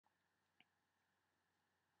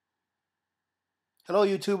Hello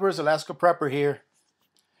YouTubers, Alaska Prepper here.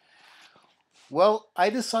 Well, I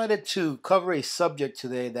decided to cover a subject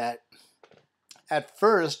today that at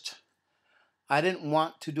first I didn't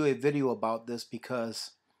want to do a video about this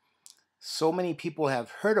because so many people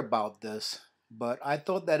have heard about this, but I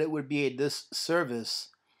thought that it would be a disservice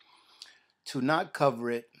to not cover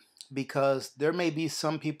it because there may be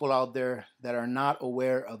some people out there that are not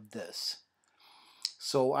aware of this.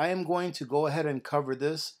 So I am going to go ahead and cover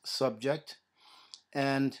this subject.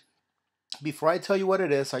 And before I tell you what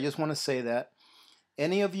it is, I just want to say that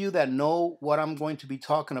any of you that know what I'm going to be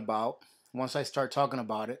talking about, once I start talking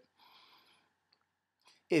about it,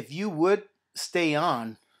 if you would stay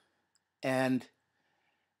on and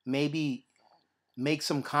maybe make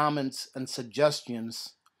some comments and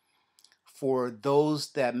suggestions for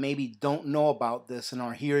those that maybe don't know about this and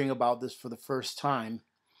are hearing about this for the first time,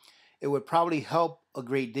 it would probably help a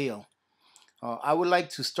great deal. I would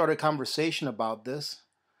like to start a conversation about this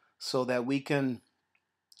so that we can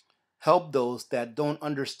help those that don't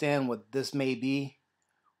understand what this may be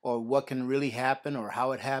or what can really happen or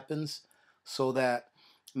how it happens, so that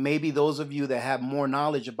maybe those of you that have more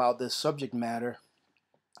knowledge about this subject matter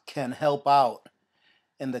can help out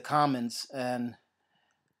in the comments and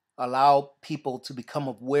allow people to become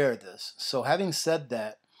aware of this. So having said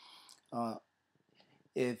that,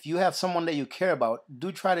 if you have someone that you care about,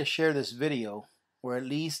 do try to share this video or at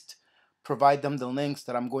least provide them the links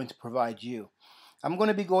that I'm going to provide you. I'm going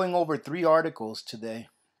to be going over 3 articles today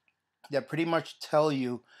that pretty much tell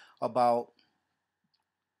you about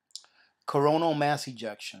coronal mass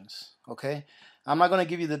ejections. Okay, I'm not going to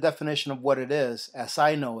give you the definition of what it is as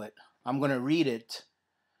I know it. I'm going to read it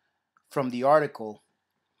from the article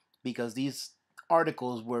because these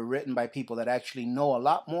articles were written by people that actually know a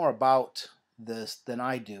lot more about this than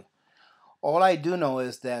I do. All I do know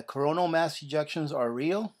is that coronal mass ejections are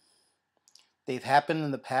real. They've happened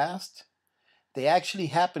in the past. They actually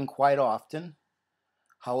happen quite often.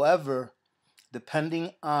 However,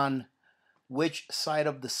 depending on which side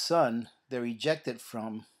of the sun they're ejected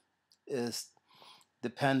from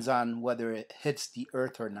depends on whether it hits the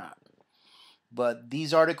earth or not. But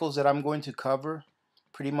these articles that I'm going to cover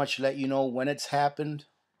pretty much let you know when it's happened,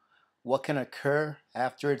 what can occur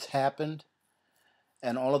after it's happened,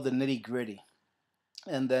 and all of the nitty-gritty.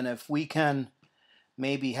 And then if we can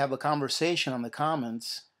maybe have a conversation on the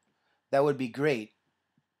comments, that would be great.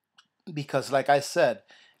 Because like I said,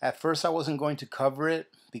 at first I wasn't going to cover it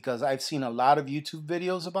because I've seen a lot of YouTube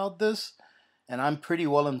videos about this and I'm pretty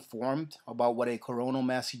well informed about what a coronal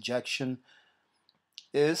mass ejection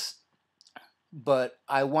is. But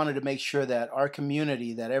I wanted to make sure that our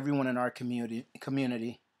community, that everyone in our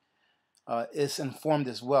community is informed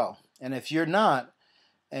as well. And if you're not,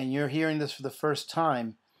 and you're hearing this for the first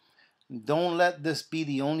time, don't let this be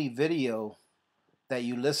the only video that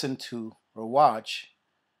you listen to or watch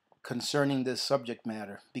concerning this subject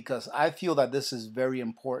matter, because I feel that this is very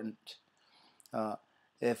important.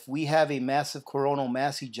 If we have a massive coronal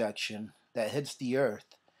mass ejection that hits the earth,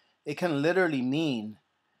 it can literally mean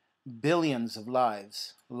billions of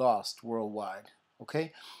lives lost worldwide.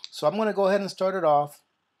 Okay, so I'm going to go ahead and start it off.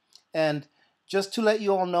 And just to let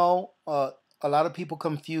you all know, a lot of people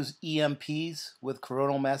confuse EMPs with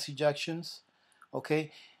coronal mass ejections.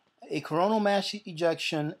 Okay, a coronal mass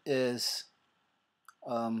ejection is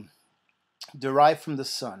derived from the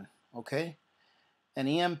sun. Okay, an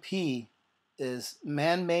EMP is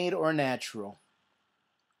man-made or natural.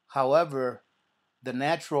 However, the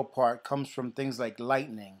natural part comes from things like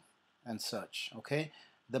lightning and such. Okay,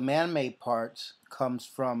 the man-made part comes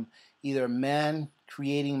from either man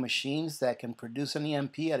creating machines that can produce an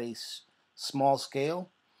EMP at a small scale,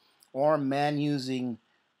 or man using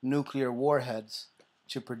nuclear warheads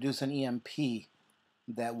to produce an EMP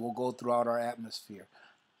that will go throughout our atmosphere.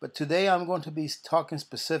 But today I'm going to be talking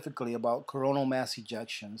specifically about coronal mass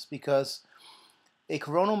ejections, because a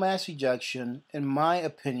coronal mass ejection, in my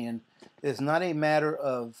opinion, is not a matter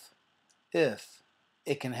of if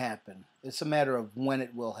it can happen. It's a matter of when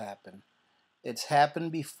it will happen. It's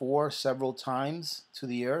happened before several times to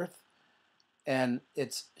the earth, and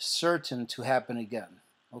it's certain to happen again.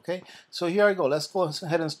 Okay, so here I go. Let's go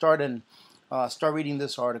ahead and start reading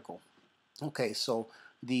this article. Okay, so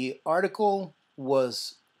the article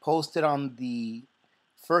was posted on the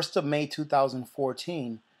 1st of May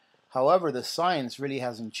 2014. However, the science really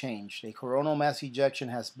hasn't changed. A coronal mass ejection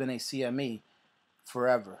has been a CME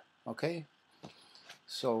forever. Okay,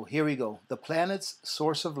 so here we go. The planet's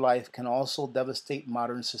source of life can also devastate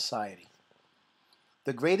modern society.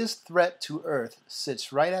 The greatest threat to Earth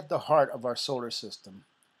sits right at the heart of our solar system.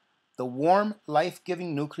 The warm,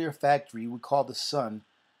 life-giving nuclear factory we call the sun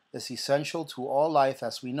is essential to all life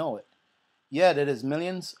as we know it. Yet it is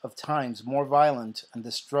millions of times more violent and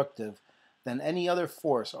destructive than any other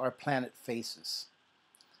force our planet faces.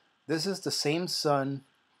 This is the same sun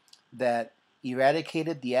that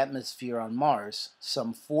eradicated the atmosphere on Mars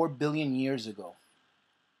some 4 billion years ago,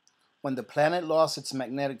 when the planet lost its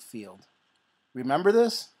magnetic field. Remember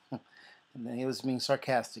this? And then he was being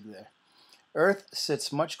sarcastic there. Earth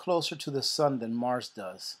sits much closer to the sun than Mars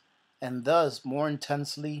does, and thus more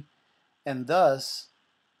intensely, and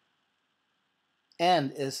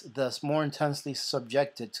is thus more intensely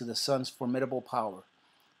subjected to the sun's formidable power.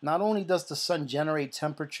 Not only does the sun generate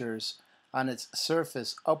temperatures on its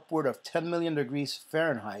surface upward of 10 million degrees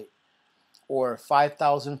Fahrenheit, or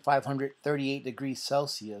 5,538 degrees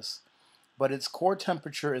Celsius, but its core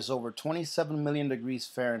temperature is over 27 million degrees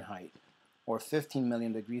Fahrenheit, or 15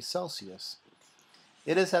 million degrees Celsius.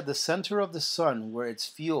 It is at the center of the sun where its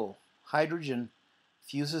fuel, hydrogen,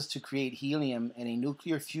 fuses to create helium in a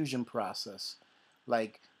nuclear fusion process,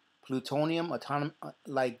 like the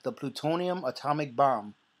plutonium atomic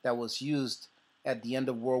bomb that was used at the end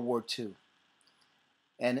of World War II,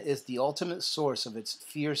 and is the ultimate source of its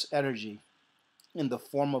fierce energy in the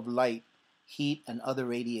form of light, heat, and other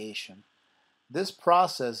radiation. This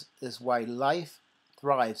process is why life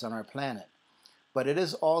thrives on our planet, but it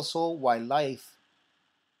is also why life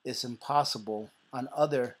is impossible on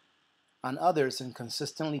others and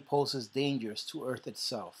consistently poses dangers to Earth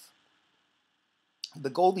itself. The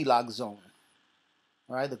Goldilocks zone,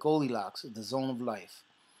 right? The Goldilocks, the zone of life.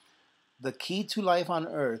 The key to life on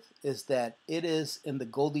Earth is that it is in the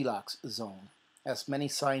Goldilocks zone, as many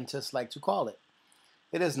scientists like to call it.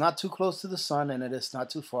 It is not too close to the sun and it is not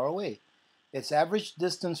too far away. Its average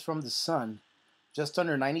distance from the sun, just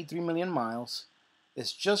under 93 million miles,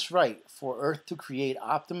 is just right for Earth to create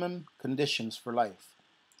optimum conditions for life.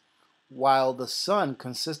 While the sun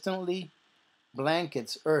consistently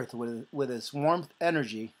blankets Earth with its warmth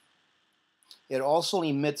energy, it also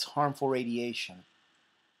emits harmful radiation.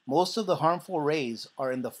 Most of the harmful rays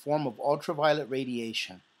are in the form of ultraviolet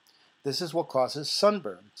radiation. This is what causes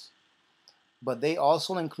sunburns. But they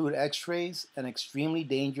also include X-rays and extremely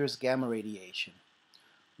dangerous gamma radiation.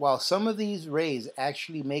 While some of these rays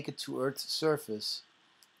actually make it to Earth's surface,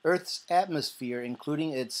 Earth's atmosphere,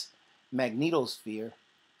 including its magnetosphere,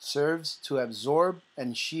 serves to absorb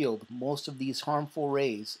and shield most of these harmful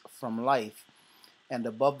rays from life and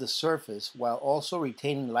above the surface, while also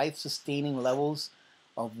retaining life-sustaining levels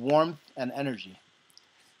of warmth and energy.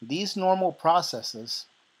 These normal processes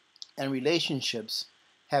and relationships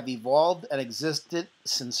have evolved and existed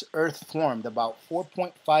since Earth formed about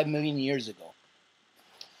 4.5 million years ago.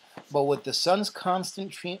 But with the sun's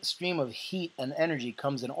constant stream of heat and energy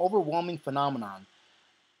comes an overwhelming phenomenon,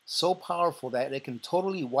 so powerful that it can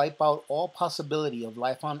totally wipe out all possibility of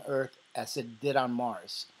life on Earth as it did on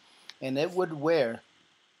Mars. And it would were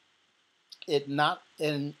it not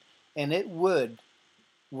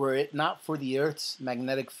for the Earth's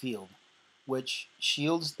magnetic field, which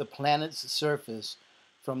shields the planet's surface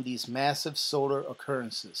from these massive solar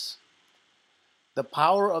occurrences. The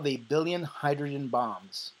power of 1 billion hydrogen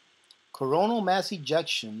bombs. Coronal mass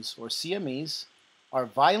ejections, or CMEs, are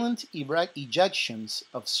violent ejections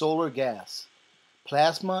of solar gas,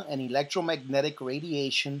 plasma, and electromagnetic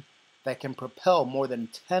radiation that can propel more than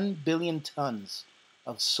 10 billion tons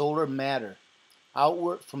of solar matter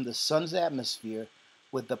outward from the sun's atmosphere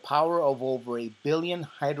with the power of over 1 billion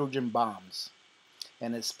hydrogen bombs.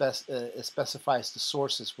 And it specifies the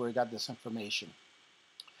sources where it got this information.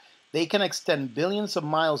 They can extend billions of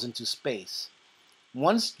miles into space.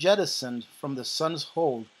 Once jettisoned from the sun's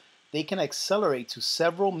hold, they can accelerate to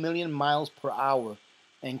several million miles per hour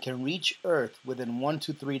and can reach Earth within 1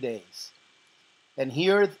 to 3 days. And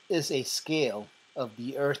here is a scale of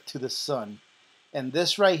the Earth to the sun. And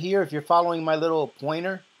this right here, if you're following my little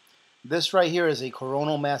pointer, this right here is a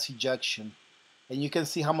coronal mass ejection. And you can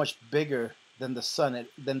see how much bigger than the sun,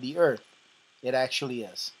 than the Earth it actually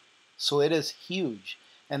is. So it is huge.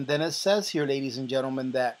 And then it says here, ladies and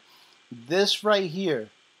gentlemen, that this right here,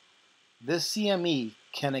 this CME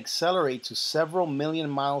can accelerate to several million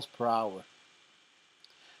miles per hour.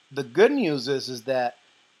 The good news is that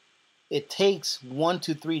it takes 1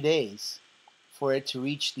 to 3 days for it to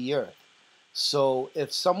reach the Earth. So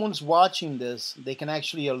if someone's watching this, they can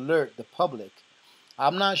actually alert the public.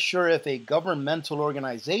 I'm not sure if a governmental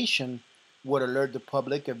organization would alert the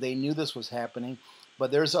public if they knew this was happening,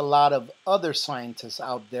 but there's a lot of other scientists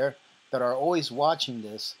out there that are always watching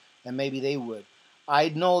this, and maybe they would. I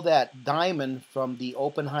know that Diamond from the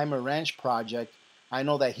Oppenheimer Ranch Project, I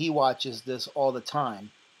know that he watches this all the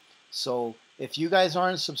time. So If you guys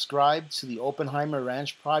aren't subscribed to the Oppenheimer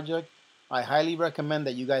Ranch Project, I highly recommend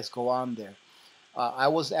that you guys go on there. I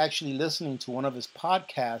was actually listening to one of his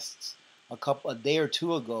podcasts a day or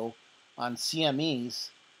two ago on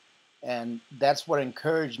CMEs, and that's what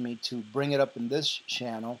encouraged me to bring it up in this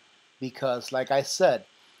channel, because like I said,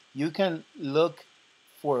 you can look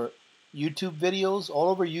for YouTube videos all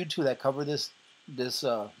over YouTube that cover this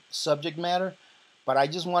subject matter, but I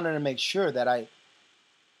just wanted to make sure that I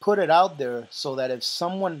put it out there so that if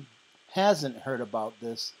someone hasn't heard about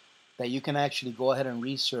this, that you can actually go ahead and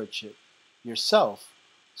research it yourself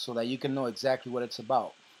so that you can know exactly what it's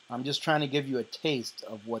about. I'm just trying to give you a taste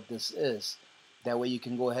of what this is. That way you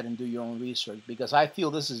can go ahead and do your own research, because I feel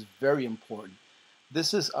this is very important.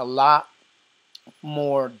 This is a lot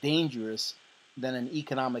more dangerous than an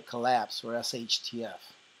economic collapse or SHTF.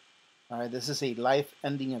 All right, this is a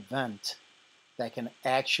life-ending event that can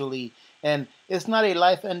actually, and it's not a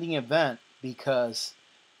life-ending event because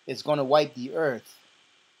it's going to wipe the Earth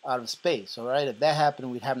out of space. All right, if that happened,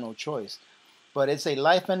 we'd have no choice. But it's a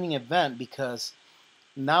life-ending event because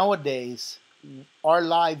nowadays our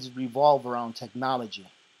lives revolve around technology.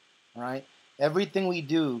 All right, everything we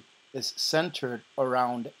do is centered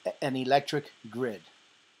around an electric grid.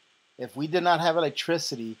 If we did not have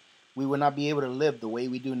electricity, we would not be able to live the way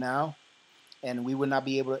we do now, and we would not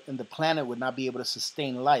be able to, and the planet would not be able to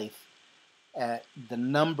sustain life at the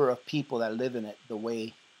number of people that live in it the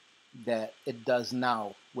way that it does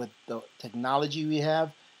now with the technology we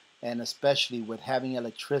have, and especially with having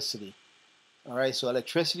electricity. All right, so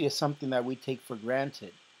electricity is something that we take for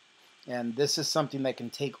granted, and this is something that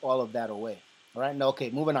can take all of that away. All right, now,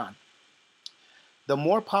 okay, moving on. The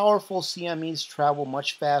more powerful CMEs travel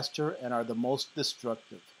much faster and are the most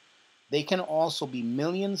destructive. They can also be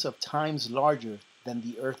millions of times larger than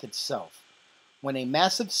the Earth itself. When a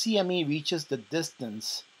massive CME reaches the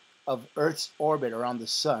distance of Earth's orbit around the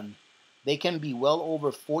Sun, they can be well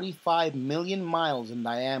over 45 million miles in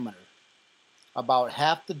diameter, about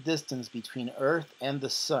half the distance between Earth and the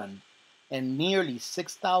Sun, and nearly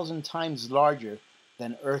 6,000 times larger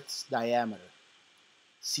than Earth's diameter.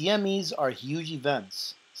 CMEs are huge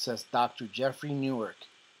events, says Dr. Jeffrey Newmark,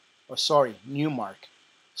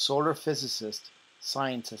 solar physicist,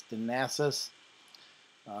 scientist in NASA's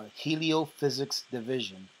Heliophysics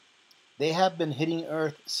Division. They have been hitting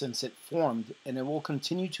Earth since it formed, and it will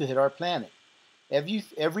continue to hit our planet.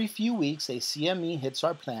 Every few weeks, a CME hits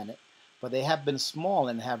our planet, but they have been small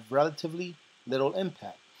and have relatively little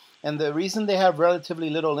impact. And the reason they have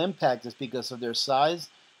relatively little impact is because of their size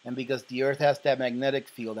and because the Earth has that magnetic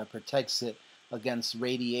field that protects it against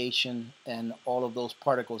radiation and all of those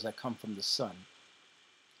particles that come from the sun.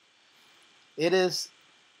 It is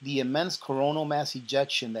the immense coronal mass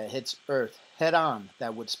ejection that hits Earth head-on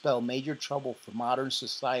that would spell major trouble for modern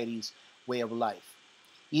society's way of life.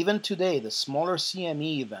 Even today, the smaller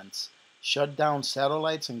CME events shut down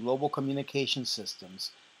satellites and global communication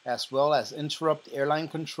systems, as well as interrupt airline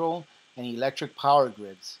control and electric power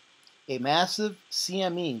grids. A massive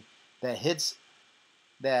CME that hits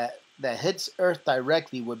Earth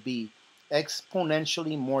directly would be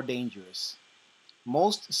exponentially more dangerous.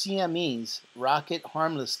 Most CMEs rocket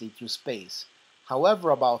harmlessly through space.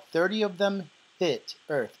 However, about 30 of them hit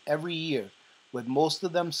Earth every year, with most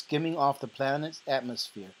of them skimming off the planet's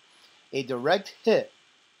atmosphere. A direct hit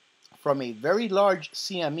from a very large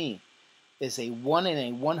CME is a 1 in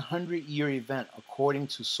a 100-year event, according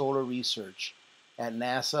to solar research at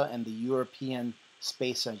NASA and the European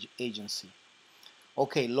Space Agency.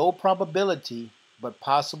 Okay, low probability, but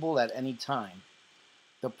possible at any time.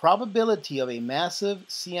 The probability of a massive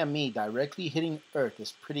CME directly hitting Earth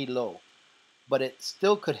is pretty low, but it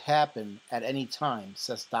still could happen at any time,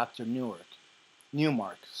 says Dr.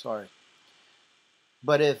 Newmark.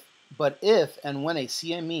 But if and when a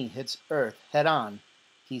CME hits Earth head-on,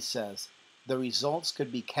 he says, the results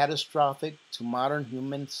could be catastrophic to modern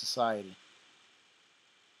human society.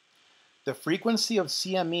 The frequency of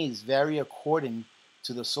CMEs vary according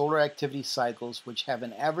to the solar activity cycles, which have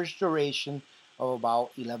an average duration of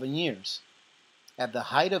about 11 years. At the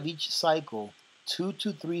height of each cycle, 2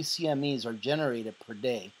 to 3 CMEs are generated per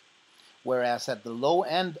day, whereas at the low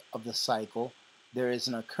end of the cycle, there is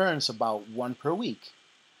an occurrence about 1 per week.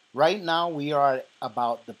 Right now, we are at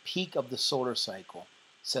about the peak of the solar cycle,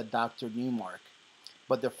 said Dr. Newmark.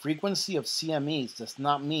 But the frequency of CMEs does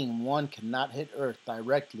not mean one cannot hit Earth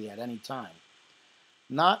directly at any time.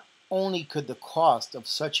 Not only could the cost of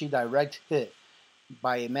such a direct hit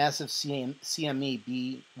by a massive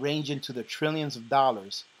CME range into the trillions of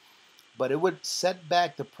dollars, but it would set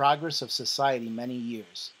back the progress of society many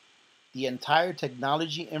years. the entire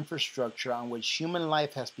technology infrastructure on which human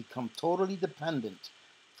life has become totally dependent,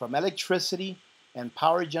 from electricity and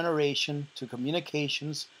power generation to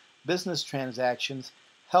communications, business transactions,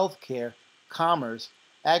 healthcare, commerce,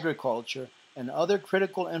 agriculture, and other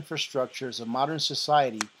critical infrastructures of modern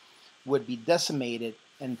society, would be decimated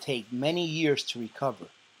and take many years to recover.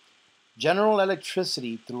 General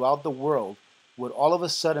electricity throughout the world would all of a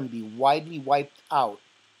sudden be widely wiped out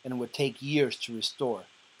and would take years to restore.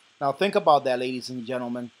 Now think about that, ladies and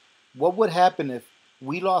gentlemen. What would happen if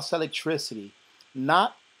we lost electricity,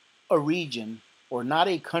 not a region or not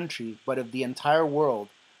a country, but if the entire world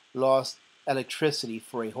lost electricity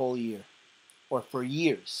for a whole year or for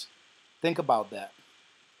years? Think about that.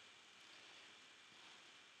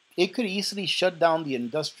 It could easily shut down the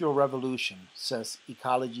Industrial Revolution, says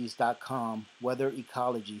Ecologies.com weather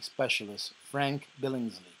ecology specialist Frank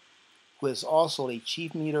Billingsley, who is also a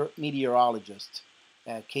chief meteorologist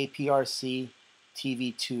at KPRC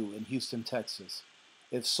TV2 in Houston, Texas.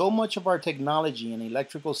 If so much of our technology and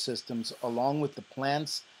electrical systems, along with the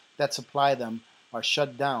plants that supply them, are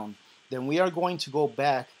shut down, then we are going to go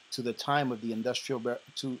back to the time of the Industrial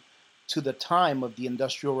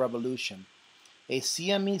Revolution. A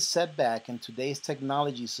CME setback in today's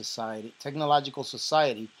technological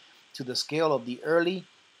society to the scale of the early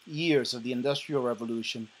years of the Industrial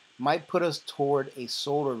Revolution might put us toward a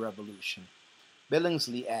solar revolution.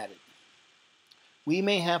 Billingsley added, "We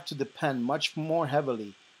may have to depend much more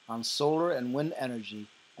heavily on solar and wind energy,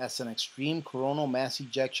 as an extreme coronal mass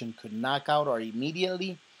ejection could knock out our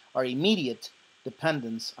immediate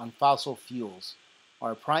dependence on fossil fuels,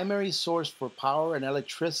 our primary source for power and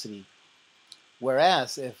electricity.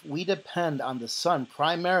 Whereas if we depend on the sun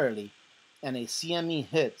primarily and a CME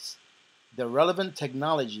hits, the relevant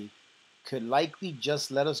technology could likely just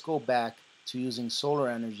let us go back to using solar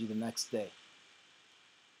energy the next day."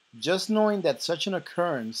 Just knowing that such an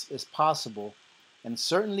occurrence is possible and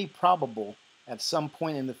certainly probable at some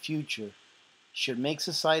point in the future should make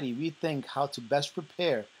society rethink how to best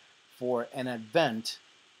prepare for an advent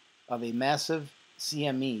of a massive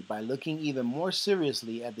CME by looking even more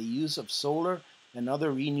seriously at the use of solar and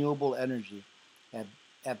other renewable energy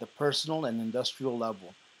at the personal and industrial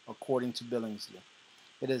level, according to Billingsley.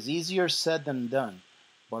 It is easier said than done,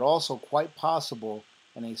 but also quite possible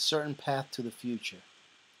and a certain path to the future.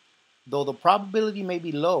 Though the probability may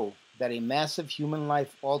be low that a massive human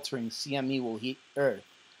life-altering CME will hit Earth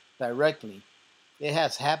directly, it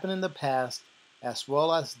has happened in the past, as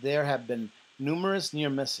well as there have been numerous near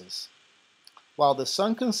misses. While the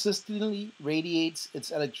sun consistently radiates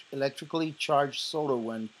its electrically charged solar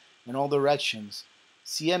wind in all directions,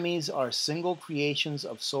 CMEs are single creations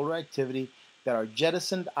of solar activity that are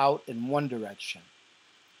jettisoned out in one direction.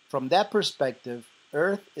 From that perspective,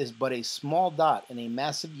 Earth is but a small dot in a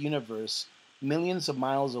massive universe millions of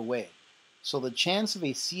miles away, so the chance of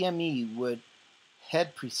a CME would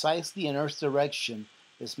head precisely in Earth's direction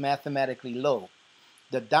is mathematically low.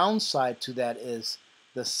 The downside to that is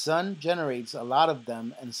the sun generates a lot of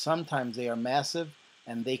them, and sometimes they are massive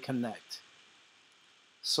and they connect.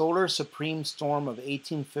 Solar Supreme Storm of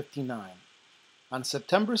 1859. On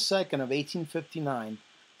September 2nd of 1859,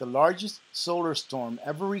 the largest solar storm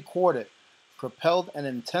ever recorded propelled an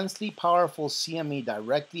intensely powerful CME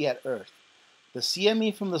directly at Earth. The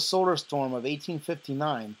CME from the solar storm of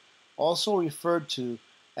 1859, also referred to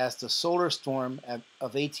as the solar storm of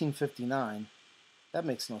 1859, that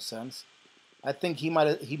makes no sense. I think he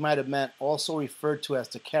might have meant also referred to as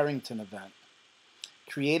the Carrington event,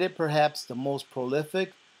 created perhaps the most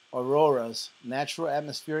prolific auroras, natural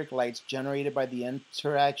atmospheric lights generated by the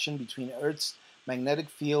interaction between Earth's magnetic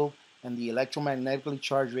field and the electromagnetically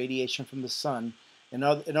charged radiation from the sun, in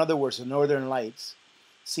other words, the northern lights,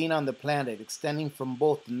 seen on the planet, extending from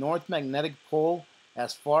both the North Magnetic Pole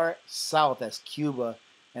as far south as Cuba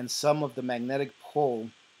and some of the magnetic pole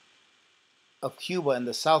of Cuba and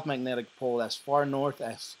the South Magnetic Pole as far north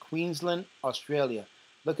as Queensland, Australia.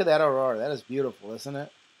 Look at that aurora. That is beautiful, isn't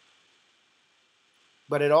it?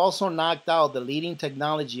 But it also knocked out the leading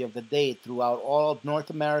technology of the day throughout all of North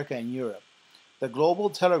America and Europe, the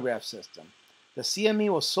global telegraph system. The CME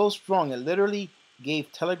was so strong it literally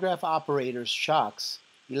gave telegraph operators shocks,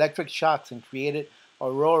 electric shocks, and created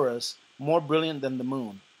auroras more brilliant than the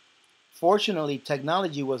moon. Fortunately,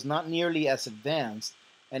 technology was not nearly as advanced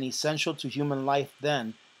and essential to human life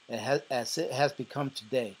then as it has become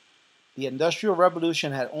today. The Industrial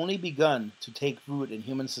Revolution had only begun to take root in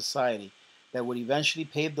human society that would eventually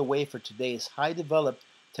pave the way for today's high-developed,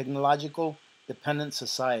 technological dependent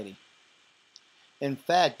society. In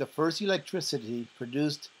fact, the first electricity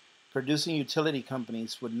producing utility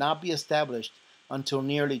companies would not be established until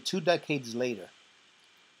nearly 2 decades later.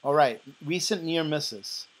 All right, recent near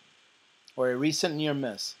misses, or a recent near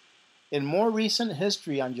miss. In more recent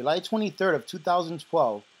history, on July 23rd of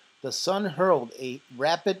 2012, the Sun hurled a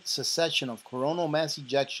rapid succession of coronal mass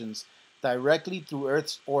ejections directly through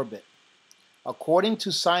Earth's orbit. According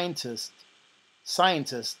to scientist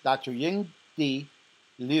Dr. Yingdi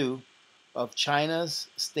Liu of China's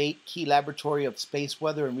State Key Laboratory of Space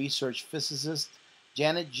Weather and Research, physicist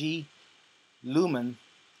Janet G. Luhmann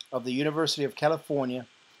of the University of California,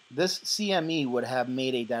 this CME would have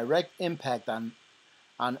made a direct impact on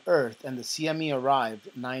Earth, and the CME arrived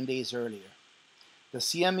 9 days earlier. The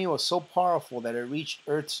CME was so powerful that it reached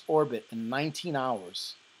Earth's orbit in 19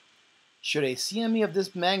 hours. Should a CME of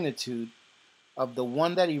this magnitude, of the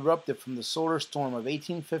one that erupted from the solar storm of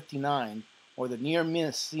 1859, or the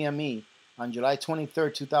near-miss CME on July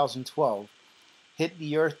 23, 2012, hit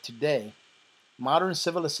the Earth today, modern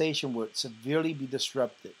civilization would severely be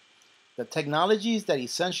disrupted. The technologies that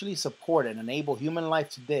essentially support and enable human life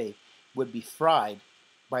today would be fried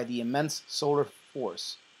by the immense solar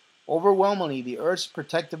force, overwhelming the Earth's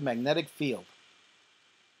protective magnetic field.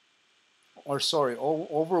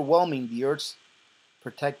 Overwhelming the Earth's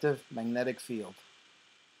protective magnetic field.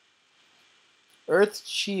 Earth's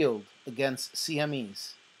shield against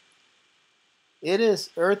CMEs. It is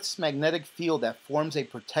Earth's magnetic field that forms a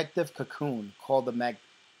protective cocoon called the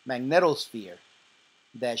magnetosphere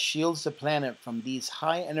that shields the planet from these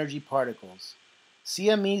high-energy particles.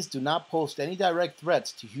 CMEs do not pose any direct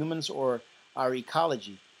threats to humans or our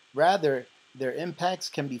ecology. Rather, their impacts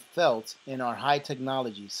can be felt in our high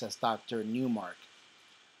technology, says Dr. Newmark.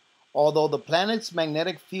 Although the planet's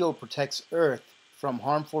magnetic field protects Earth from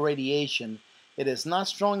harmful radiation, it is not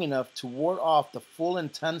strong enough to ward off the full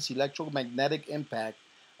intense electromagnetic impact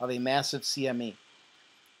of a massive CME.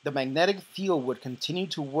 The magnetic field would continue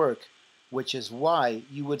to work, which is why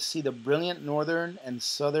you would see the brilliant northern and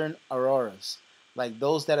southern auroras, like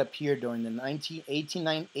those that appeared during the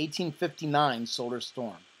 1859 solar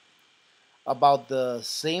storm. About the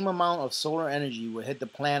same amount of solar energy would hit the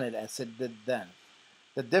planet as it did then.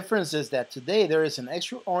 The difference is that today there is an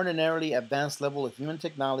extraordinarily advanced level of human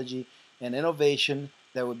technology and innovation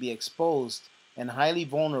that would be exposed and highly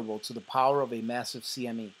vulnerable to the power of a massive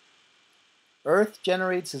CME. Earth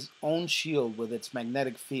generates its own shield with its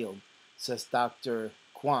magnetic field, says Dr.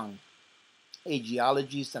 Kwang, a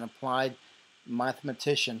geologist and applied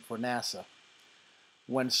mathematician for NASA.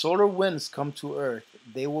 When solar winds come to Earth,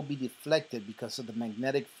 they will be deflected because of the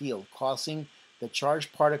magnetic field, causing the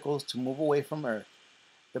charged particles to move away from Earth.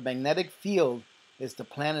 The magnetic field is the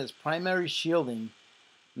planet's primary shielding,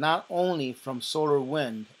 not only from solar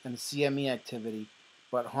wind and CME activity,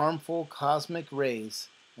 but harmful cosmic rays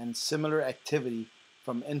and similar activity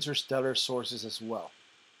from interstellar sources as well.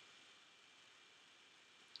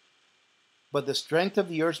 But the strength of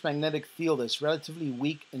the Earth's magnetic field is relatively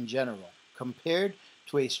weak in general. Compared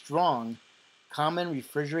to a strong, common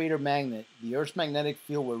refrigerator magnet, the Earth's magnetic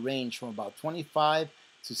field will range from about 25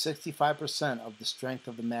 to 65% of the strength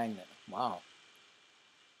of the magnet. Wow.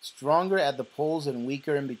 Stronger at the poles and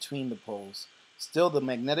weaker in between the poles. Still, the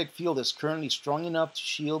magnetic field is currently strong enough to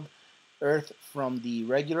shield Earth from the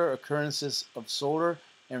regular occurrences of solar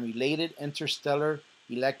and related interstellar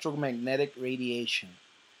electromagnetic radiation.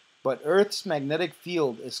 But Earth's magnetic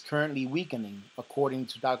field is currently weakening, according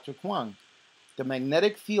to Dr. Kwang. The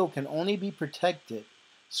magnetic field can only protect the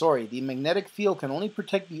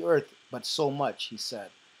Earth, but so much, he said.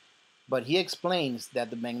 But he explains that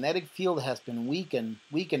the magnetic field has been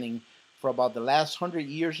weakening for about the last 100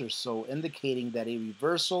 years or so, indicating that a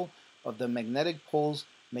reversal of the magnetic poles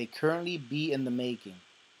may currently be in the making.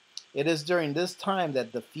 It is during this time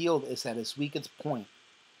that the field is at its weakest point.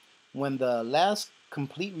 When the last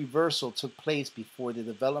complete reversal took place before the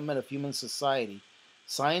development of human society,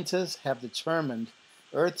 scientists have determined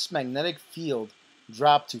Earth's magnetic field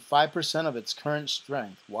dropped to 5% of its current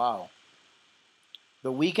strength. Wow.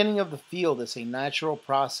 The weakening of the field is a natural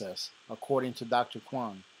process, according to Dr.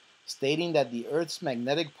 Kwang, stating that the Earth's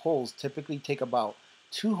magnetic poles typically take about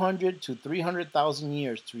 200 to 300,000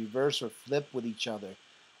 years to reverse or flip with each other.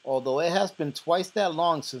 Although it has been twice that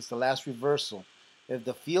long since the last reversal, if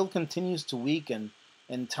the field continues to weaken,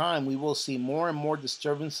 in time we will see more and more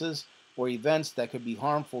disturbances or events that could be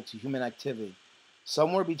harmful to human activity,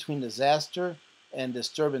 somewhere between disaster and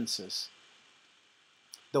disturbances.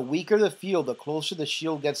 The weaker the field, the closer the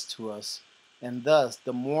shield gets to us, and thus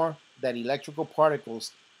the more that electrical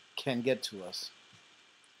particles can get to us.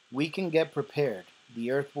 We can get prepared.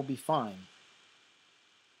 The Earth will be fine.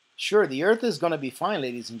 Sure, the Earth is going to be fine,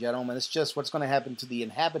 ladies and gentlemen. It's just what's going to happen to the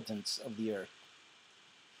inhabitants of the Earth.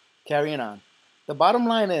 Carrying on. The bottom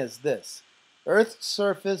line is this: Earth's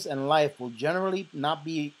surface and life will generally not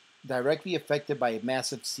be directly affected by a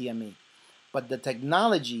massive CME. But the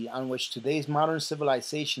technology on which today's modern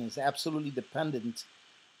civilization is absolutely dependent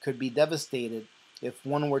could be devastated if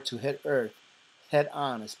one were to hit Earth head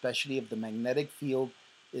on, especially if the magnetic field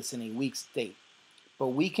is in a weak state. But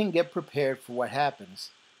we can get prepared for what happens.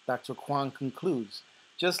 Dr. Kwan concludes.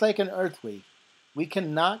 Just like an earthquake, we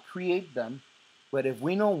cannot create them, but if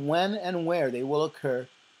we know when and where they will occur,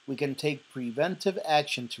 we can take preventive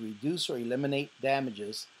action to reduce or eliminate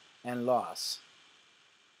damages and loss.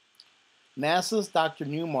 NASA's Dr.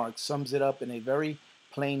 Newmark sums it up in a very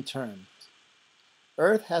plain terms.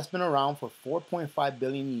 Earth has been around for 4.5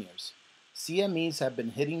 billion years. CMEs have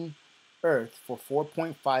been hitting Earth for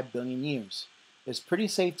 4.5 billion years. It's pretty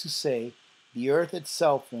safe to say the Earth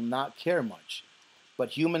itself will not care much,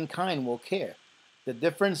 but humankind will care. The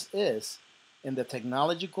difference is in the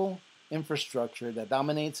technological infrastructure that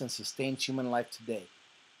dominates and sustains human life today.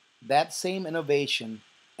 That same innovation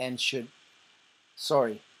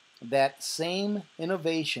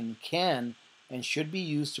can and should be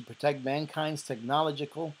used to protect mankind's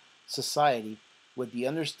technological society with the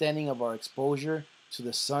understanding of our exposure to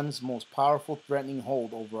the sun's most powerful threatening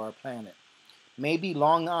hold over our planet. Maybe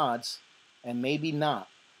long odds and maybe not,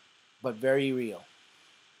 but very real.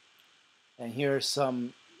 And here are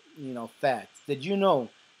some, facts. Did you know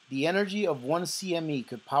the energy of one CME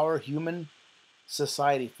could power human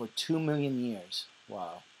society for 2 million years?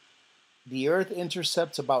 Wow. The Earth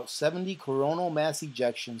intercepts about 70 coronal mass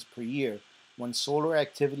ejections per year when solar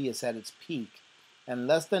activity is at its peak, and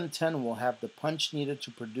less than 10 will have the punch needed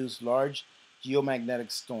to produce large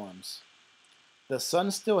geomagnetic storms. The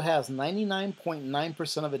sun still has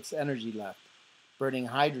 99.9% of its energy left, burning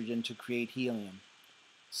hydrogen to create helium.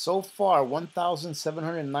 So far,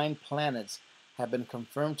 1,709 planets have been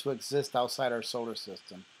confirmed to exist outside our solar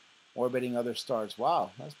system, orbiting other stars.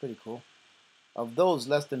 Wow, that's pretty cool. Of those,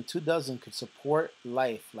 less than 24 could support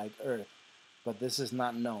life like Earth, but this is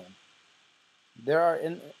not known. There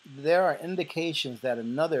are indications that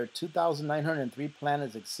another 2,903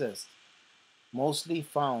 planets exist, mostly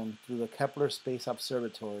found through the Kepler Space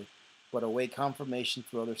Observatory, but await confirmation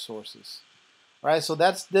through other sources. All right, so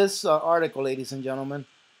that's this article, ladies and gentlemen.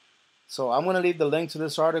 So I'm going to leave the link to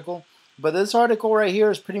this article. But this article right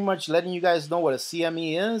here is pretty much letting you guys know what a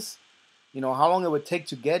CME is, how long it would take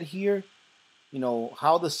to get here,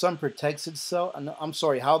 how the sun protects itself,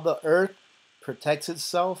 how the Earth protects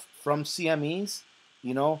itself from CMEs,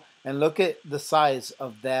 and look at the size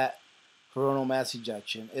of that coronal mass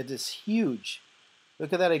ejection. It is huge.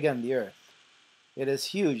 Look at that again, the Earth. It is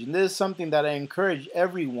huge. And this is something that I encourage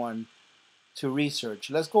everyone to research.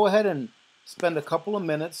 Let's go ahead and spend a couple of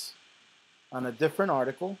minutes on a different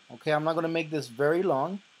article. Okay, I'm not going to make this very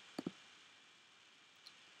long.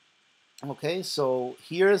 Okay, so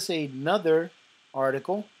here's another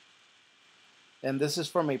article, and this is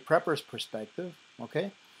from a prepper's perspective.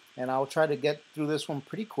 Okay, and I'll try to get through this one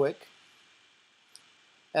pretty quick.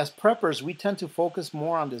 As preppers, we tend to focus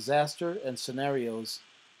more on disaster and scenarios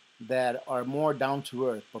that are more down to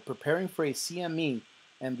earth, but preparing for a CME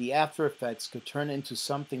and the after effects could turn into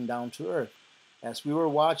something down to earth. As we were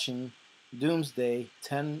watching Doomsday,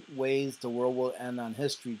 10 Ways the World Will End on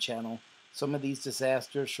History Channel, some of these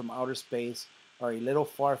disasters from outer space are a little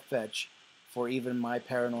far-fetched for even my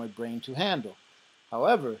paranoid brain to handle.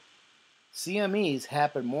 However, CMEs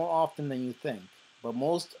happen more often than you think, but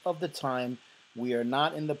most of the time we are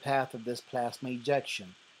not in the path of this plasma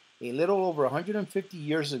ejection. A little over 150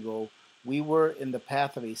 years ago, we were in the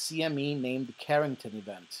path of a CME named Carrington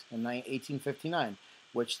event in 1859,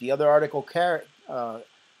 which the other article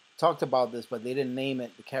talked about this, but they didn't name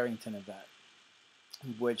it the Carrington event,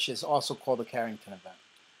 which is also called the Carrington event.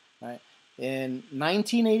 Right? In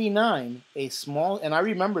 1989, and I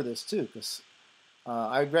remember this too, because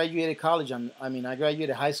I graduated I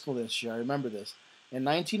graduated high school this year. I remember this. In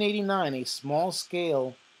 1989, a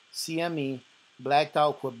small-scale CME blacked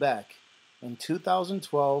out Quebec. In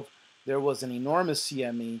 2012, there was an enormous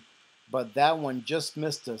CME, but that one just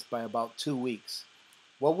missed us by about 2 weeks.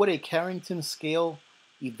 What would a Carrington-scale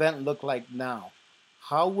event look like now?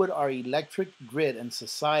 How would our electric grid and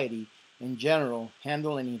society in general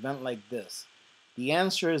handle an event like this? The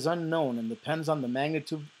answer is unknown and depends on the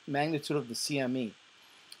magnitude of the CME.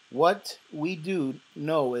 What we do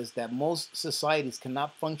know is that most societies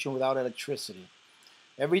cannot function without electricity.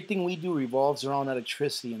 Everything we do revolves around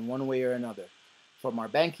electricity in one way or another, from our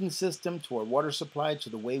banking system to our water supply to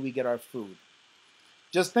the way we get our food.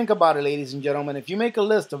 Just think about it, ladies and gentlemen. If you make a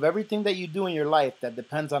list of everything that you do in your life that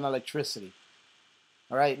depends on electricity,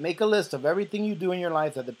 All right, make a list of everything you do in your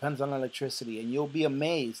life that depends on electricity, and you'll be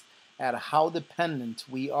amazed at how dependent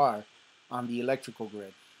we are on the electrical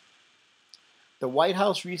grid. The White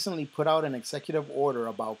House recently put out an executive order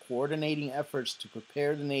about coordinating efforts to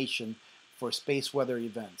prepare the nation for space weather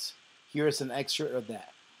events. Here is an excerpt of that.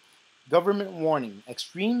 Government warning: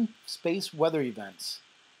 extreme space weather events,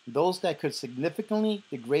 those that could significantly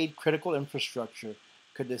degrade critical infrastructure,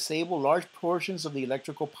 could disable large portions of the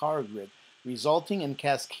electrical power grid, resulting in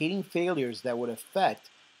cascading failures that would affect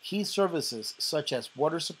key services such as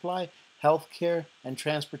water supply, healthcare, and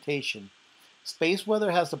transportation. Space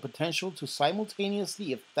weather has the potential to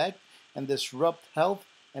simultaneously affect and disrupt health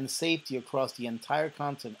and safety across entire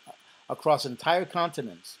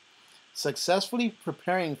continents. Successfully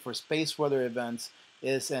preparing for space weather events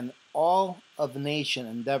is an all-of-nation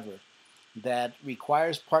endeavor that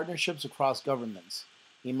requires partnerships across governments,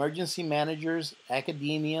 emergency managers,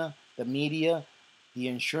 academia, the media, the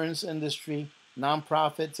insurance industry,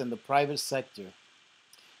 nonprofits, and the private sector.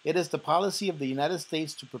 It is the policy of the United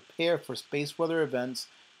States to prepare for space weather events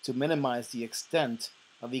to minimize the extent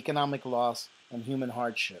of economic loss and human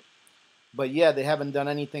hardship. But yeah, they haven't done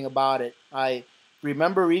anything about it. I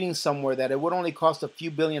remember reading somewhere that it would only cost a few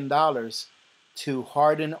 $1 billion to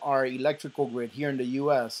harden our electrical grid here in the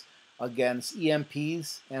US against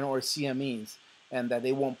EMPs and or CMEs, and that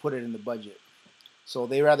they won't put it in the budget. So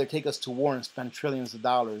they rather take us to war and spend trillions of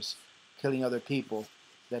dollars killing other people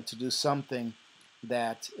than to do something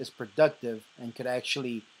that is productive and could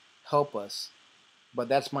actually help us. But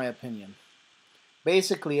that's my opinion.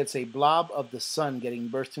 Basically, it's a blob of the sun getting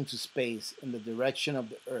burst into space in the direction of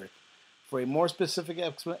the Earth. For a more specific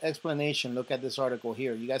explanation, look at this article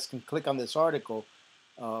here. You guys can click on this article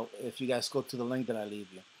if you guys go to the link that I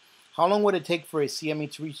leave you. How long would it take for a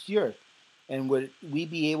CME to reach the Earth? And would we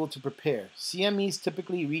be able to prepare? CMEs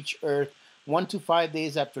typically reach Earth 1 to 5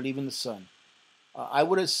 days after leaving the sun. I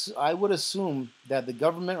would assume that the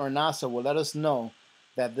government or NASA will let us know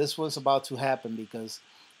that this was about to happen, because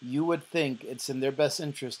you would think it's in their best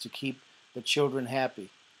interest to keep the children happy.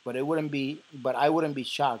 But I wouldn't be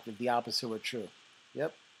shocked if the opposite were true.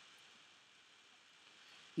 Yep.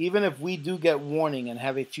 Even if we do get warning and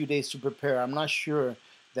have a few days to prepare, I'm not sure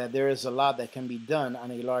that there is a lot that can be done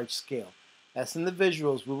on a large scale. As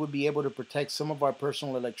individuals, we would be able to protect some of our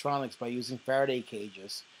personal electronics by using Faraday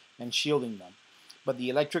cages and shielding them. But the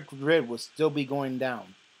electric grid would still be going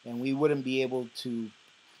down, and we wouldn't be able to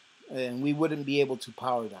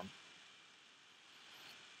power them.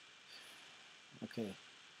 Okay.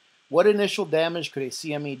 What initial damage could a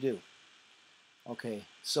CME do? Okay,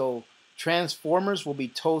 so transformers will be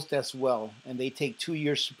toast as well, and they take 2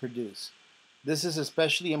 years to produce. This is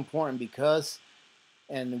especially important because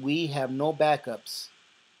we have no backups.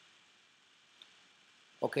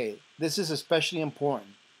 Okay, this is especially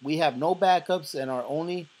important. We have no backups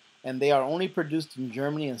and they are only produced in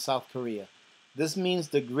Germany and South Korea. This means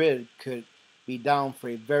the grid could be down for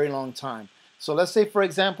a very long time. So let's say, for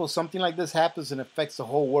example, something like this happens and affects the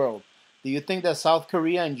whole world. Do you think that South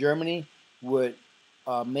Korea and Germany would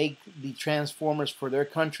make the transformers for their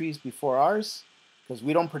countries before ours? Because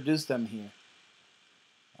we don't produce them here.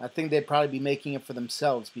 I think they'd probably be making it for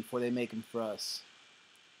themselves before they make them for us.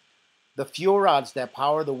 The fuel rods that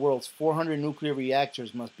power the world's 400 nuclear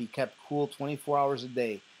reactors must be kept cool 24 hours a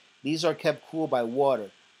day. These are kept cool by water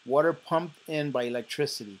pumped in by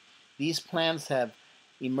electricity. These plants have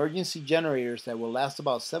emergency generators that will last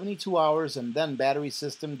about 72 hours and then battery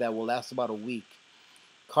system that will last about a week.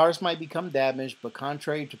 Cars might become damaged, but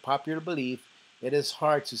contrary to popular belief, it is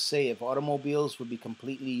hard to say if automobiles would be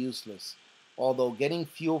completely useless, although getting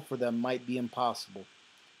fuel for them might be impossible.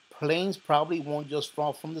 Planes probably won't just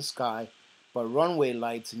fall from the sky, but runway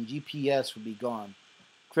lights and GPS would be gone.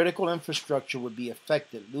 Critical infrastructure would be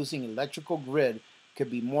affected. Losing electrical grid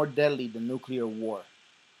could be more deadly than nuclear war.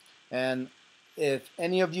 And if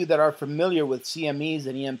any of you that are familiar with CMEs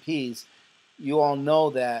and EMPs, you all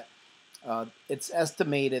know that it's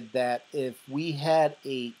estimated that if we had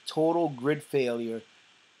a total grid failure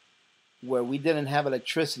where we didn't have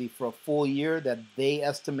electricity for a full year, that they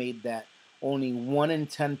estimate that only 1 in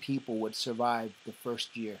 10 people would survive the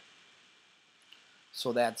first year.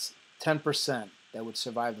 So that's 10% that would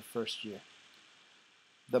survive the first year.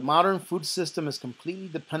 The modern food system is completely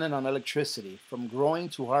dependent on electricity, from growing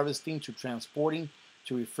to harvesting to transporting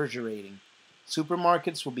to refrigerating.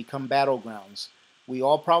 Supermarkets will become battlegrounds. We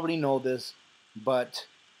all probably know this, but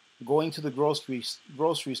going to the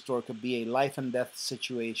grocery store could be a life and death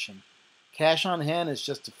situation. Cash on hand is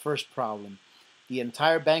just the first problem. The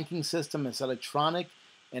entire banking system is electronic,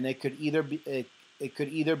 and it could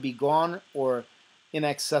either be gone or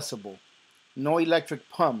inaccessible. No electric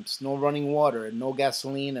pumps, no running water, no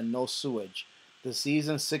gasoline, and no sewage. Disease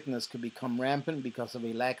and sickness could become rampant because of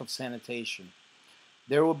a lack of sanitation.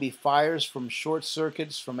 There will be fires from short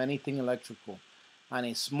circuits from anything electrical. On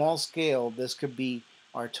a small scale, this could be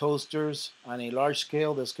our toasters. On a large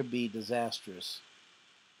scale, this could be disastrous.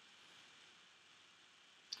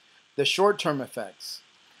 The short-term effects.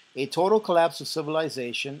 A total collapse of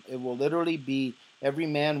civilization. It will literally be every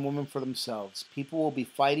man and woman for themselves. People will be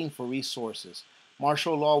fighting for resources.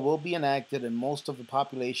 Martial law will be enacted and most of the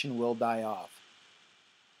population will die off.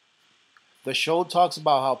 The show talks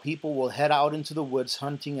about how people will head out into the woods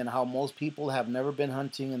hunting and how most people have never been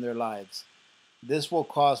hunting in their lives. This will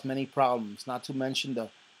cause many problems, not to mention the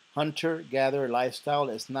hunter-gatherer lifestyle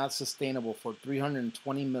is not sustainable for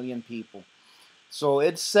 320 million people. So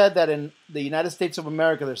it's said that in the United States of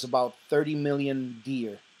America, there's about 30 million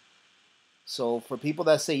deer. So for people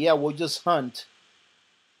that say, yeah, we'll just hunt,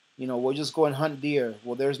 we'll just go and hunt deer.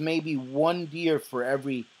 Well, there's maybe one deer for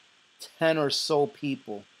every 10 or so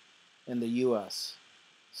people in the U.S.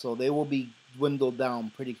 So they will be dwindled down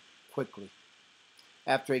pretty quickly.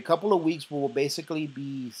 After a couple of weeks, we will basically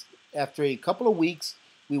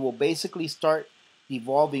start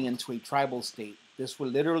evolving into a tribal state. This will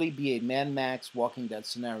literally be a Mad Max Walking Dead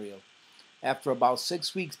scenario. After about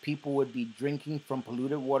 6 weeks, people would be drinking from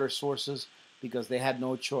polluted water sources because they had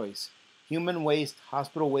no choice. Human waste,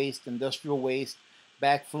 hospital waste, industrial waste,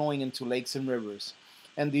 backflowing into lakes and rivers.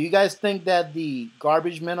 And do you guys think that the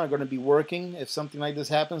garbage men are going to be working if something like this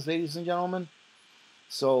happens, ladies and gentlemen?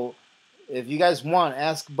 So if you guys want,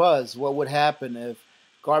 ask Buzz what would happen if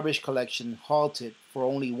garbage collection halted for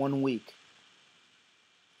only 1 week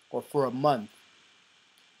or for a month.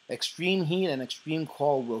 Extreme heat and extreme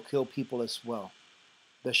cold will kill people as well.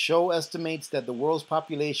 The show estimates that the world's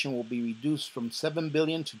population will be reduced from 7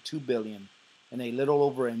 billion to 2 billion in a little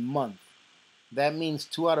over a month. That means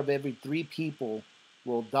 2 out of every 3 people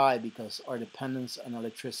will die because of our dependence on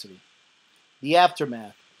electricity. The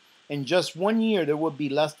aftermath. In just 1 year, there will be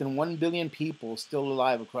less than 1 billion people still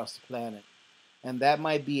alive across the planet. And that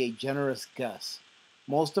might be a generous guess.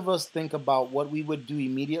 Most of us think about what we would do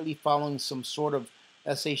immediately following some sort of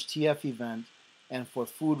SHTF event and for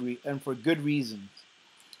good reasons.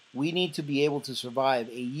 We need to be able to survive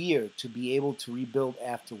a year to be able to rebuild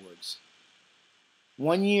afterwards.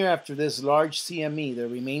 1 year after this large CME, the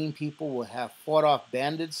remaining people will have fought off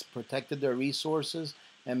bandits, protected their resources,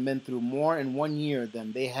 and been through more in 1 year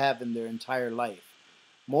than they have in their entire life.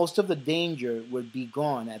 Most of the danger would be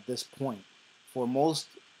gone at this point, for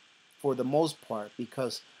the most part,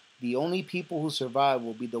 because the only people who survive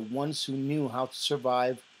will be the ones who knew how to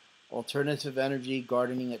survive, alternative energy,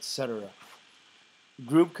 gardening, etc.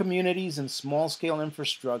 Group communities and small-scale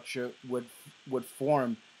infrastructure would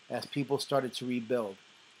form as people started to rebuild.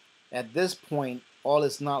 At this point, all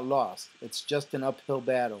is not lost. It's just an uphill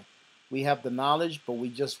battle. We have the knowledge, but we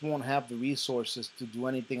just won't have the resources to do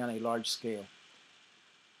anything on a large scale.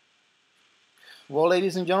 Well,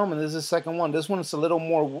 ladies and gentlemen, this is the second one. This one's a little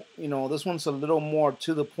more, this one's a little more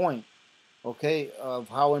to the point, okay, of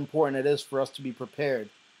how important it is for us to be prepared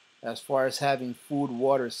as far as having food,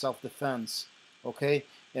 water, self-defense, okay?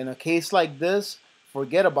 In a case like this,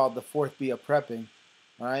 forget about the fourth B of prepping,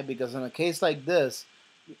 all right? Because in a case like this,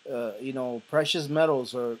 precious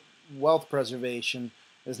metals or wealth preservation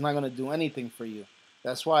is not going to do anything for you.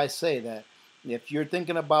 That's why I say that if you're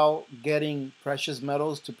thinking about getting precious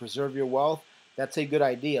metals to preserve your wealth, that's a good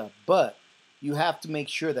idea, but you have to make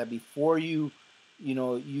sure that before you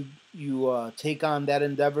take on that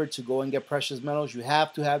endeavor to go and get precious metals, you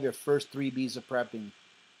have to have your first 3 Bs of prepping.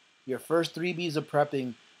 Your first 3 Bs of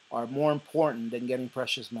prepping are more important than getting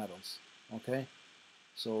precious metals. Okay,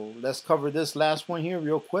 so let's cover this last one here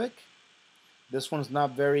real quick. This one's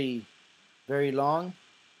not very long,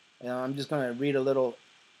 and I'm just going to read a little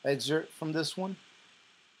excerpt from this one.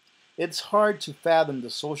 It's hard to fathom the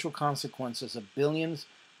social consequences of billions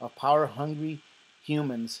of power-hungry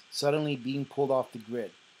humans suddenly being pulled off the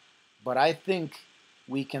grid. But I think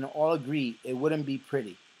we can all agree it wouldn't be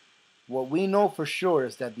pretty. What we know for sure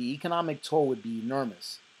is that the economic toll would be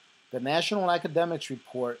enormous. The National Academics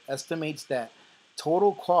Report estimates that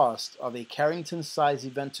total cost of a Carrington-sized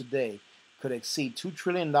event today could exceed $2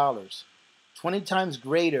 trillion, 20 times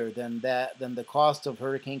greater than the cost of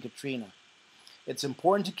Hurricane Katrina. It's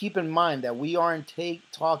important to keep in mind that we aren't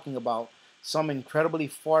talking about some incredibly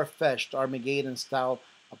far-fetched Armageddon-style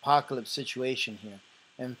apocalypse situation here.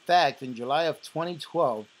 In fact, in July of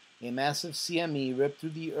 2012, a massive CME ripped through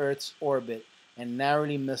the Earth's orbit and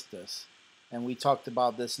narrowly missed us. And we talked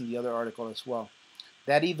about this in the other article as well.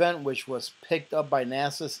 That event, which was picked up by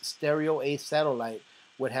NASA's Stereo A satellite,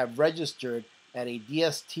 would have registered at a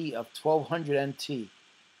DST of 1200 NT,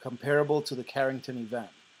 comparable to the Carrington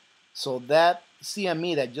event. So that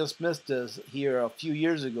CME that just missed us here a few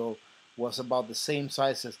years ago was about the same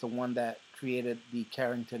size as the one that created the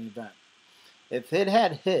Carrington event. If it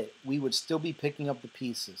had hit, we would still be picking up the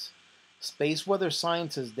pieces. Space weather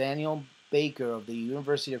scientist Daniel Baker of the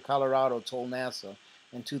University of Colorado told NASA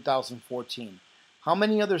in 2014, "How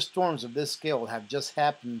many other storms of this scale have just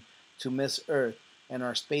happened to miss Earth and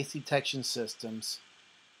our space detection systems?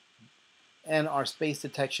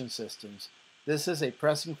 This is a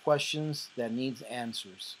pressing question that needs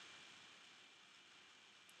answers."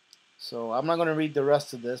 So I'm not going to read the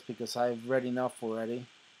rest of this because I've read enough already.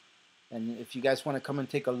 And if you guys want to come and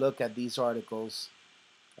take a look at these articles,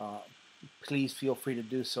 please feel free to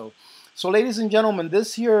do so. So, ladies and gentlemen,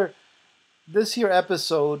 this here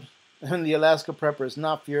episode in the Alaska Prepper is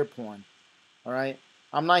not fear porn. All right,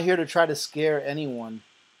 I'm not here to try to scare anyone.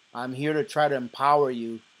 I'm here to try to empower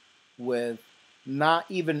you with not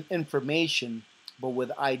even information, but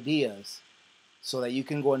with ideas, so that you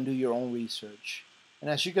can go and do your own research. And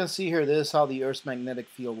as you can see here, this is how the Earth's magnetic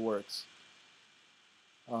field works.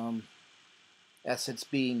 As it's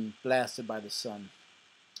being blasted by the sun.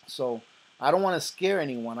 So I don't want to scare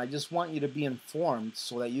anyone. I just want you to be informed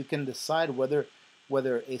so that you can decide whether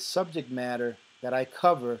a subject matter that I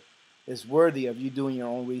cover is worthy of you doing your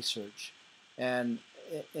own research. And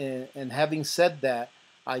having said that,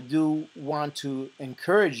 I do want to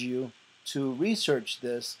encourage you to research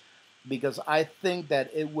this, because I think that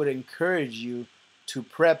it would encourage you to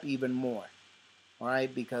prep even more. All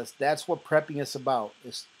right, because that's what prepping is about,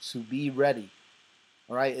 is to be ready.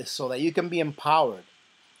 All right, is so that you can be empowered.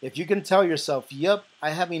 If you can tell yourself, yep,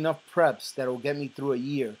 I have enough preps that will get me through a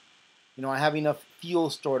year. You know, I have enough fuel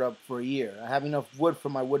stored up for a year. I have enough wood for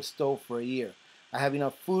my wood stove for a year. I have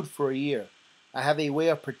enough food for a year. I have a way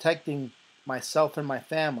of protecting myself and my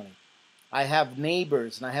family. I have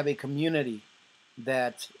neighbors and I have a community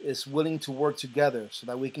that is willing to work together so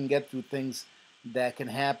that we can get through things that can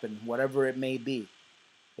happen, whatever it may be.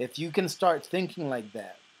 If you can start thinking like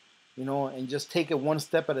that, you know, and just take it one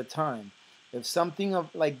step at a time. If something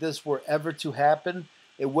like this were ever to happen,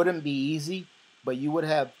 it wouldn't be easy, but you would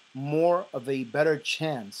have more of a better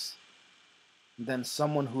chance than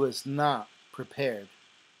someone who is not prepared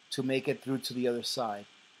to make it through to the other side.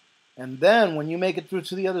 And then when you make it through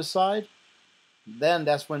to the other side, then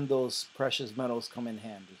that's when those precious metals come in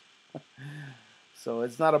handy. So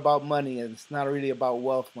it's not about money, and it's not really about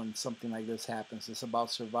wealth when something like this happens. It's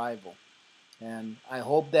about survival. And I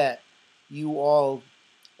hope that you all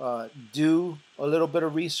do a little bit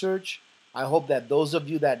of research. I hope that those of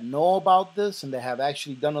you that know about this and that have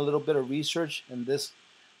actually done a little bit of research in this,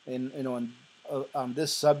 on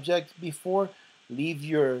this subject before, leave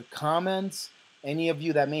your comments. Any of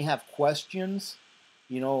you that may have questions,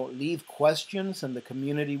 you know, leave questions, and the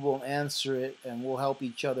community will answer it, and we'll help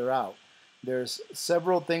each other out. There's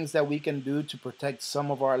several things that we can do to protect some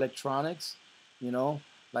of our electronics, you know,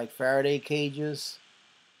 like Faraday cages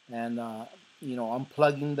and, you know,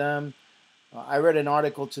 unplugging them. I read an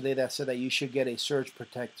article today that said that you should get a surge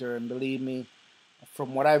protector, and believe me,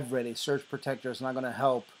 from what I've read, a surge protector is not going to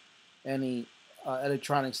help any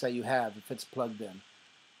electronics that you have if it's plugged in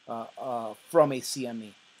from a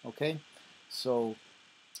CME, okay? So,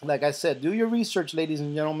 like I said, do your research, ladies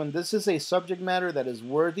and gentlemen. This is a subject matter that is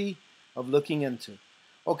worthy of looking into.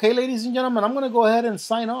 Okay, ladies and gentlemen, I'm going to go ahead and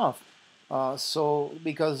sign off.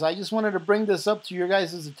 Because I just wanted to bring this up to your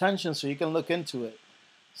guys' attention so you can look into it.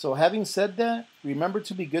 So having said that, remember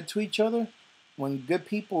to be good to each other. When good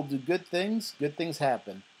people do good things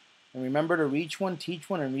happen. And remember to reach one, teach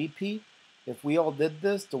one, and repeat. If we all did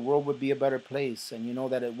this, the world would be a better place, and you know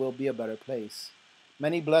that it will be a better place.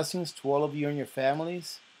 Many blessings to all of you and your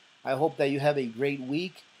families. I hope that you have a great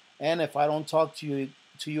week. And if I don't talk to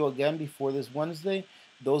you again before this Wednesday,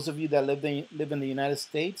 those of you that live in the United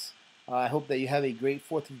States, I hope that you have a great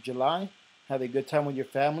 4th of July. Have a good time with your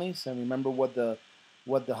families, and remember what the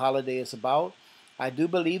holiday is about. I do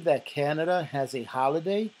believe that Canada has a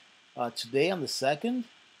holiday today on the 2nd.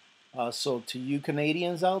 So to you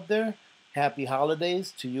Canadians out there, happy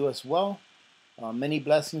holidays to you as well. Many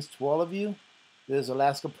blessings to all of you. This is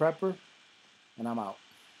Alaska Prepper, and I'm out.